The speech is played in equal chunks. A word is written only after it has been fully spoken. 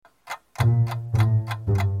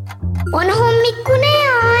hommikune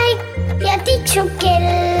aeg ja tiksub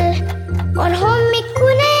kell. On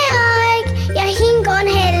hommikune aeg ja hing on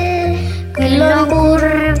hell. Küll on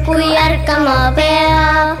kurb, kui ärkama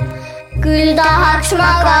pea, küll tahaks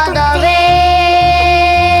magada veel.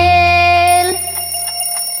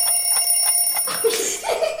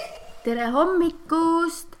 Tere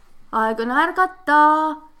hommikust, aeg on ärgata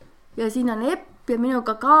ja siin on Epp ja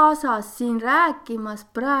minuga kaasas siin rääkimas.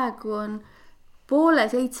 Praegu on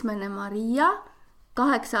 6:30 Maria,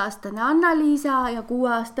 8-aastane Anna-Liisa ja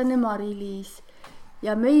 6-aastane Mari-Liis.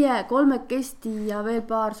 Ja meie kolmekesti ja veel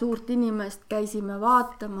paar suurt inimest käisime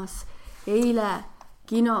vaatamas eile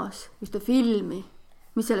kinos ühte filmi.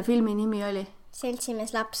 Mis selle filmi nimi oli?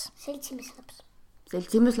 Seltsimees laps.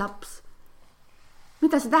 Seltsimees laps.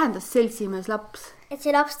 Mida see tähendas, seltsimees laps? Et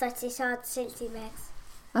see laps tahtis saada seltsimeheks.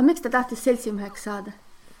 Aga miks ta tahtis seltsimeheks saada?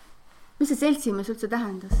 Mis see seltsimees üldse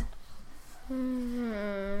tähendas?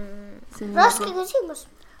 Raske küsimus.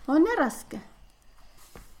 On ja raske.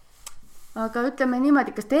 Aga ütleme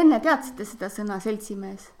niimoodi, kas te enne teadsite seda sõna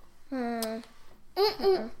seltsimees?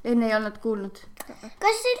 Enne ei olnud kuulnud.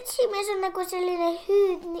 Kas seltsimees on nagu selline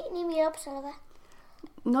hüüd nimi lapsele või?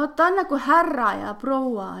 No ta on nagu härra ja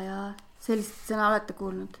proua ja sellist sõna olete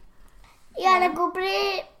kuulnud. Ja nagu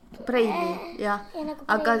Preili, jah. nagu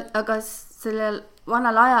Aga sellel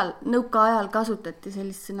vanal ajal, nõuka ajal kasutati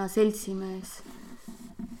sellist sõna seltsimees.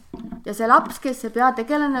 Ja see laps, kes see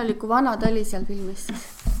peategelane oli, kui vana ta oli seal filmis siis?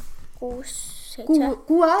 6-7.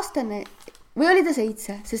 6-aastane või oli ta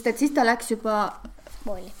 7, sest et siis ta läks juba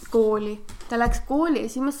kooli. Ta läks kooli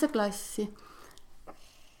 1. klassi.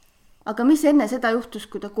 Aga mis enne seda juhtus,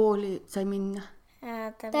 kui ta kooli sai minna?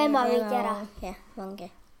 Ta ema viidi ära. Jah,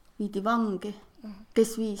 vangi. Viidi vangi.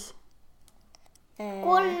 Kes viis?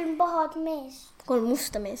 3 pahad meest. 3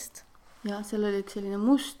 musta meest. Ja seal oli üks selline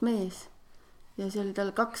must mees. Ja see oli tal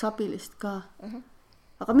 2 abilist ka.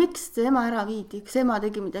 Aga miks see ema ära viidi? Kas ema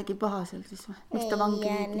tegi midagi paha seal siis või? Miks ta vangi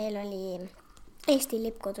viidi? Neil oli Eesti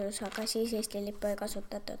lipp kodus, aga siis Eesti lippu ei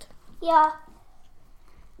kasutatud. Ja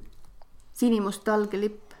Sinimust-valge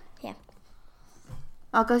lipp. Jah.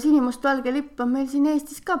 Aga sinimust-valge lipp on meil siin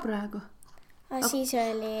Eestis ka praegu. Aga siis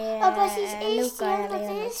oli aga siis Eesti olnud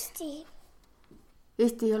Eesti.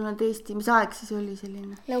 Eesti ei olnud Eesti. Mis aeg siis oli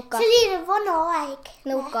selline? Nõuka. See oli vana aeg.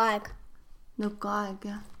 Nõukaaeg. Nõukaaeg,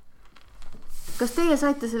 jah. Kas teie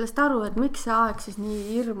saite sellest aru, et miks see aeg siis nii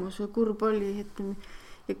hirmus või kurb oli?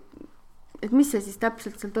 Et mis see siis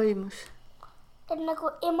täpselt seal toimus? Et nagu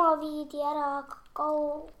ema viidi ära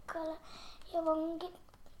kaugele ja vangi.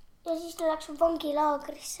 Ja siis ta läks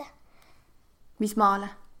vangilaagrisse. Mis maale?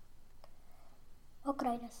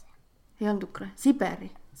 Ukrainasse. Ei olnud Ukraina.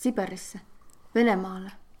 Siberisse.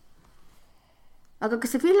 Venemaale. Aga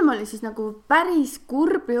kas see film oli siis nagu päris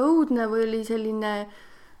kurb ja õudne või oli selline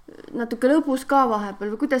natuke lõbus ka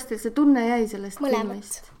vahepeal või kuidas teil see tunne jäi sellest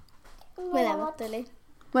filmist? Mõlemat oli.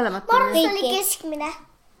 Mõlemat Marus oli. oli keskmine.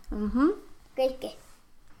 Kõiki.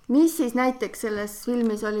 Mis siis näiteks selles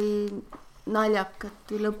filmis oli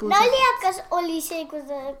naljakat või lõbus? Naljakas oli see,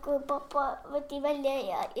 kui papa võti välja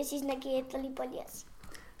ja siis nägi, et oli paljas.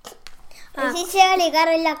 Ja siis see oli ka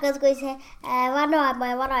naljakas, kui see vanaema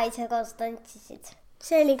ja vanaisa koos tantsisid.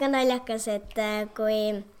 See oli ka naljakas, et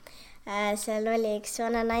kui seal oli üks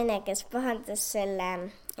vana naine, kes pahandas selle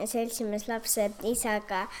seltsimees lapse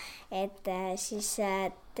isaga, et siis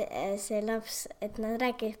see laps, et nad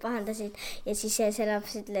rääkisid, pahandasid ja siis see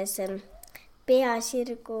laps ütles pea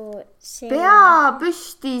sirgu pea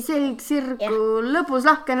püsti, selg sirgu, lõbus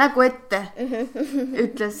lahke nägu ette,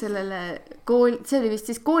 ütles sellele kooli, see oli vist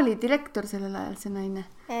siis koolidirektor sellel ajal see naine.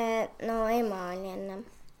 No ema oli enne.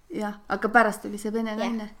 Jah, aga pärast oli see vene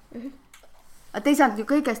naine. Aga te ei saanud ju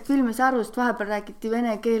kõigest filmis aru, sest vahepeal räägiti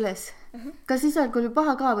vene keeles. Kas siis oli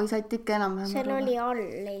paha ka või said ikka enam-vähem? Seal oli all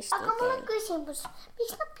eesti Aga mul on küsimus,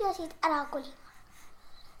 miks nad peasid ära kolima?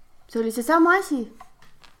 See oli seesama asi.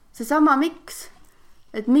 Seesama miks.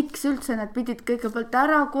 Et miks üldse nad pidid kõigepealt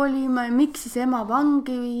ära kolima ja miks siis ema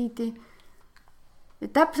vangi viidi.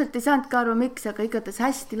 Et täpselt ei saanud ka aru miks, aga igatahes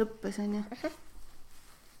hästi lõppes, on ju.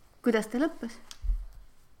 Kuidas ta lõppes?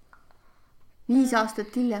 5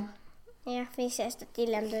 aastat hiljem. Jah, 5 aastat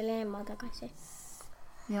hiljem tuli ema tagasi.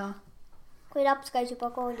 Jaa. Kui laps käis juba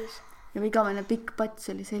koolis. Ja igavene pikk pats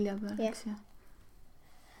oli selja peal, eks ju.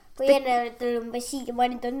 Või enne oli umbes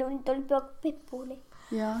siiamaani, ta oli peaaegu Peppuli.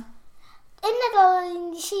 Jaa. Enne ta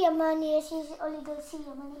oli siiamaani ja siis oli ta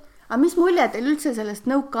siiamaani. Aga mis mulje teil üldse sellest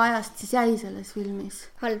nõukaajast siis jäi selles filmis?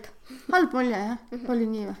 Halb. Halb mulje, jah? Oli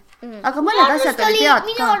nii või? Aga mõned asjad oli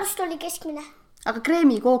tead minu ka. arust oli keskmine. Aga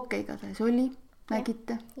kreemikooke igatahes oli,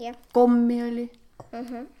 nägite? Jah. Kommi oli.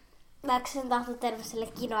 Ma hakkasin tahtnud terve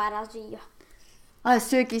selle kino ära süüa. Ajas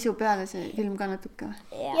söögiisu peale see film ka natuke või?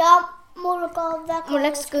 ja mul ka väga... Mul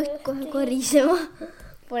läks kõik kohe korisema.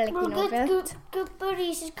 Poole kino pealt. Kõik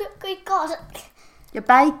põrises, kõik kaasa. Ja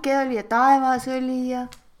päike oli ja taevas oli ja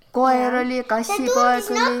koer oli ja kassipoeg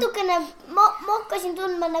oli. Natukene, ma hakkasin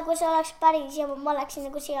tundma, nagu see oleks päris ja ma läksin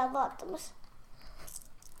nagu seal vaatamas.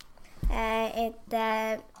 Et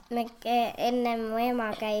enne mu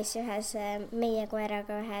ema käis meie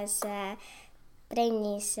koeraga ühes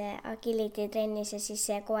trennis, agility trennis ja siis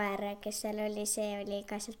see koer, kes seal oli, see oli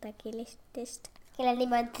ka sealt agilitist. Kelle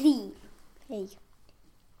nimi on Triin? Ei.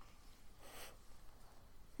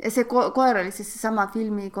 Ja see koer oli siis seesama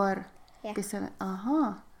filmikoer, kes seal...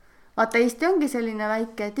 Ahaa. Vaata, Eesti ongi selline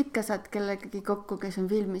väike, et ikka saad kellegagi kokku, kes on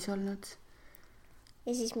filmis olnud.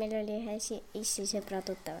 Ja siis meil oli ühe issi sõbra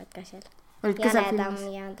tuttavad ka seal. Jane Tamm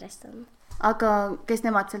ja Andres Tamm. Aga kes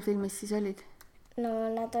nemad seal filmis siis olid? No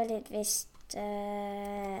nad olid vist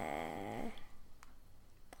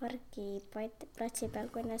pargi platsi peal,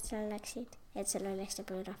 kui nad seal läksid. Et seal oli hästi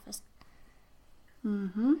palju rahvast.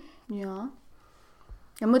 Jaa.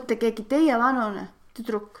 Ja mõtle, keegi teie vanune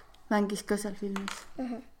tüdruk mängis ka seal filmis.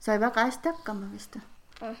 Sai väga hästi hakkama vist.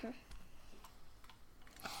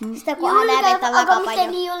 Seda kohe näeb, et ta väga aga mitte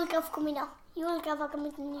palju. nii julgev kui mina. Julgev, aga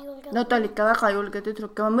mitte nii julgev. No ta oli ikka väga julge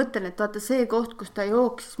tüdruk ja ma mõtlen, et vaata see koht, kus ta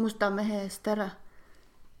jooksis musta mehe eest ära.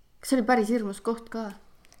 Kas see oli päris hirmus koht ka?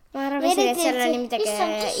 Ma arvasin, et seal oli midagi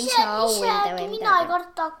isa auilda või Mina ei midagi.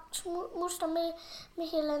 kartaks musta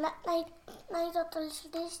mehele näidata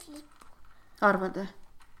lihtsalt Eesti lippu. Arvad või?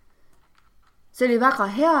 See oli väga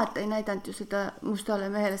hea, et ta ei näidanud ju seda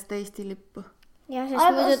mustale mehele seda Eesti lippu. Jah,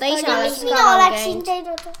 sest muidu ta isa oleks Mis mina ka oleksin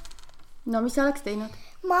käinud. teinud? No mis sa oleks teinud?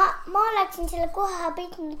 Ma oleksin selle kohe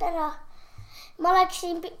peitnud ära. Ma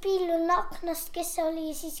oleksin piilnud aknast, kes see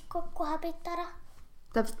oli, siis kohe peit ära.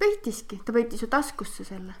 Ta peitiski, ta peitis ju taskusse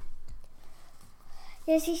selle.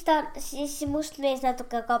 Ja siis must mees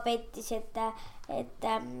natuke ka pettis, et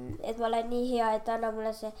ma olen nii hea, et anna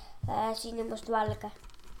mulle see sinimust valge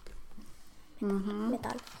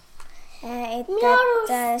medal. Et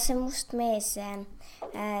see must mees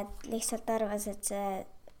lihtsalt arvas, et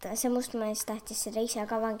see must mees tahtis selle isa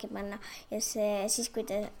ka vangi panna ja siis, kui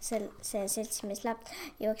see seltsimees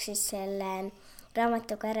jooksis selle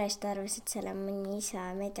raamatuga ära, siis ta arvas, et seal on mõni isa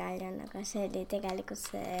medaljon, aga see oli tegelikult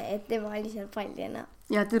see, et tema oli seal paljana.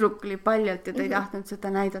 Ja tüdruk oli paljalt ja ta ei tahtnud seda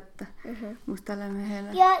näidata mustale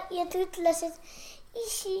mehele. Ja ta ütles, et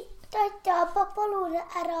isi, tatja, palun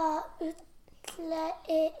ära ütle,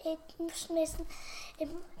 et must mees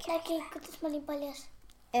räägi, kuidas ma olin paljas.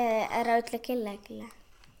 Ära ütle kellegi.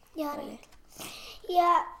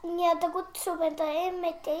 Ja ta kutsub enda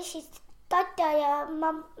emmet ja isit tatja ja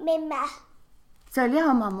memme. See oli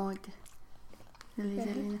omamoodi.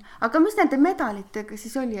 Aga mis nende medalitega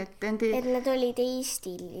siis oli? Et nad olid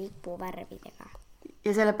Eesti lipu värvidega.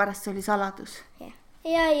 Ja sellepärast see oli saladus?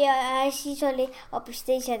 Ja siis oli hoopis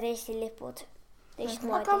teised Eesti lipud. Siis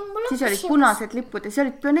olid punased lipud ja siis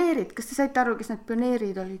olid pioneerid. Kas te saite aru, kes need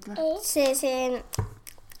pioneerid olid? Või? See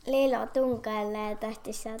Leelo Tungel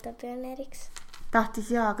tahtis saada pioneeriks.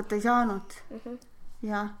 Tahtis aga ta ei saanud.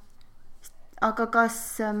 Ja. Aga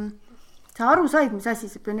kas sa aru said, mis asi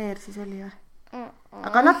see pioneer siis oli või?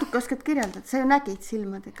 Aga natuke oskad kirjeldada, sa ju nägid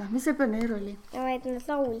silmadega. Mis see pioneer oli? No, et nad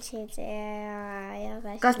laulsid ja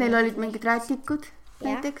kas neil olid mingid rätikud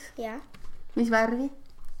näiteks? Ja. Mis värvi?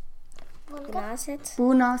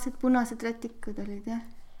 Punased rätikud olid, jah.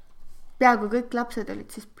 Peaaegu kõik lapsed olid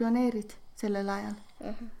siis pioneerid sellel ajal.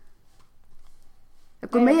 Ja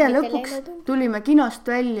kui meie lõpuks tulime kinost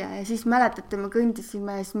välja ja siis mäletate, me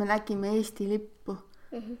kõndisime ja siis me nägime Eesti lippu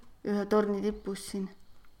ühe torni tipus siin.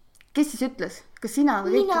 Kes siis ütles? Kas sina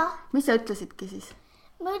või Mina. Mis sa ütlesidki siis?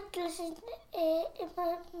 Ma ütlesin,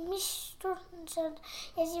 mis torn see on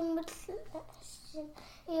ja siis mõtlesin,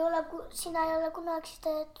 sina ei ole kunagi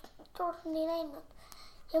seda torni näinud.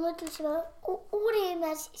 Ja mõtlesime,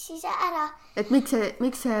 uurime siis ära. Et miks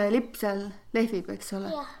see lipp seal lehvib, eks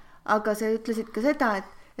ole? Ja. Aga sa ütlesid ka seda,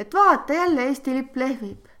 et vaata jälle Eesti lipp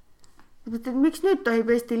lehvib. Miks nüüd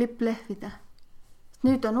tohib Eesti lipp lehvida?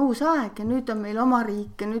 Nüüd on uus aeg ja nüüd on meil oma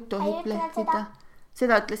riik ja nüüd tohib lehvida.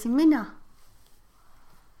 Seda ütlesin mina.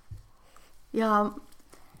 Ja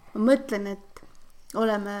ma mõtlen, et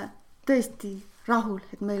oleme tõesti rahul,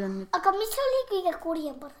 et meil on nüüd Aga mis oli kõige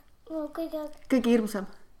kurjem? kõige hirmsam.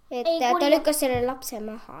 Et ta lükkas selle lapse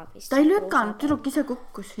maha vist. Ta ei lükanud, tüdruk ise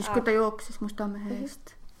kukkus, siis kui ta jooksis musta mehe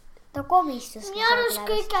eest. Ta komistus. Minu arust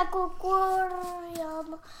kõige kurjam.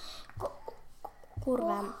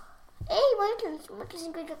 Kurvem. Ei, ma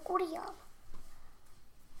ütlesin kõige kurjam.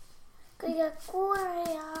 Kõige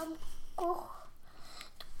kurjam koht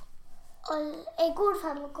ei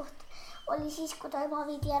kurvem koht oli siis, kui ta ema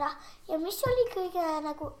viidi ära. Ja mis oli kõige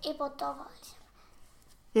nagu ebatavalisem?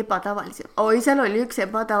 Ebatavalisem? Oi, seal oli üks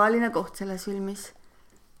ebatavaline koht selles filmis.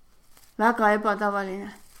 Väga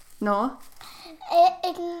ebatavaline. No?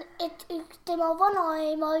 Et tema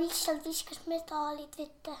vanaema lihtsalt viskas medalid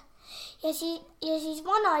vette. Ja siis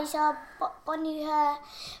vanaisa pani ühe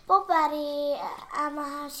paberi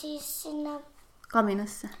siis sinna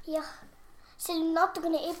kaminasse. Jah, see oli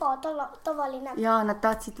natukene ebatavaline. Ja nad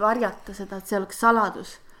tahtsid varjata seda, et see oleks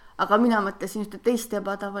saladus. Aga mina mõtlesin ühte teist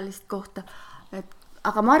ebatavalist kohta.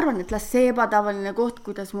 Aga ma arvan, et las see ebatavaline koht,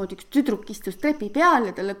 kuidas moodi üks tüdruk istus trepi peal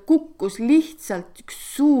ja talle kukkus lihtsalt üks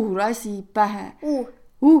suur asi pähe.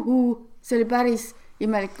 See oli päris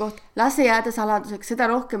imelik koht. Las see jääda saladuseks, seda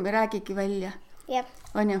rohkem ei räägigi välja. Jep.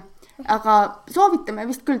 On ju? Aga soovitame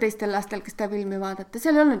vist küll teistel lastel, kes ta filmi vaadata.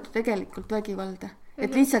 Seal ei olnud ju tegelikult vägivalda.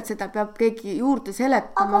 Et lihtsalt seda peab keegi juurde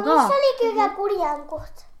seletama ka. Aga mis oli kõige kurjem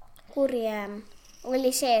koht? Kurjem oli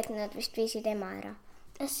see, et nad vist viisid ema ära.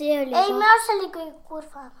 See oli ei, minu arust oli kõige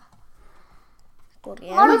kurvem.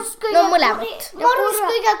 Kurjem? No mõlemat. Minu arust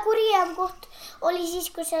kõige kurjem koht oli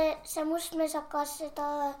siis, kui see mustmees hakkas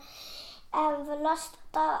seda last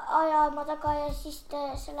ajama taga ja siis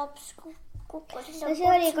see laps kukkus. No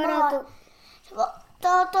see oli karadu.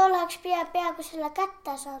 Ta oleks peaaegu selle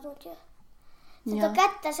kätte saanud ju. Seda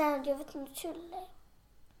kätte saanud ja võtnud sülle.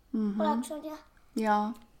 Oleks on jah.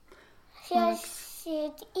 Jaa. Ja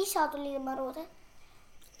isa tuli marude.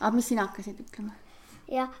 Aga mis sina hakkasid ütlema?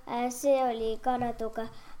 Jah, see oli ka natuke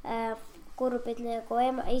kurb, et nagu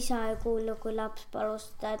isa ei kuulnud, kui laps palus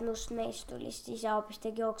seda, et must mees tuli, siis isa hoopis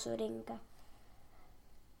tegi jooksuringe.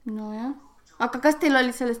 No jah. Aga kas teil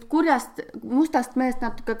oli sellest kurjast mustast meest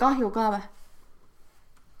natuke kahju ka või?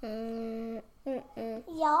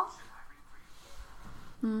 Jaa.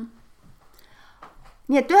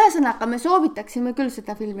 Nii et ühesõnaga me soovitaksime küll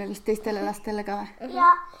seda filmi vist teistele lastele ka või? Ja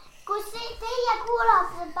kui teie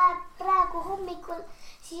kuulate praegu hommikul,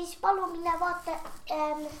 siis palun mine vaata,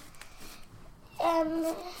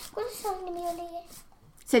 kuidas see nimi oli?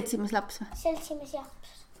 Seltsimees laps või? Seltsimees laps.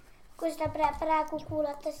 Kui seda praegu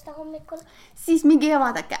kuulate seda hommikul. Siis mingi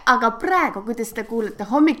vaadake, aga praegu, kui te seda kuulate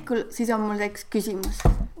hommikul, siis on mul üks küsimus.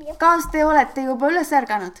 Kas te olete juba üles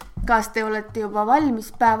ärganud? Kas te olete juba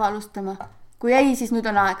valmis päeva alustama? Kui ei, siis nüüd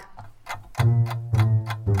on aeg.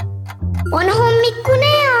 On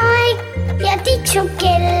hommikune aeg ja tiksub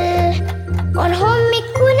kell. On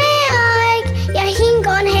hommikune aeg ja hing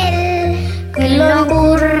on hell. Küll on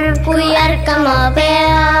kurb, kui ärkama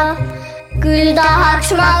pea. Küll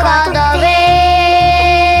tahaks magada veel.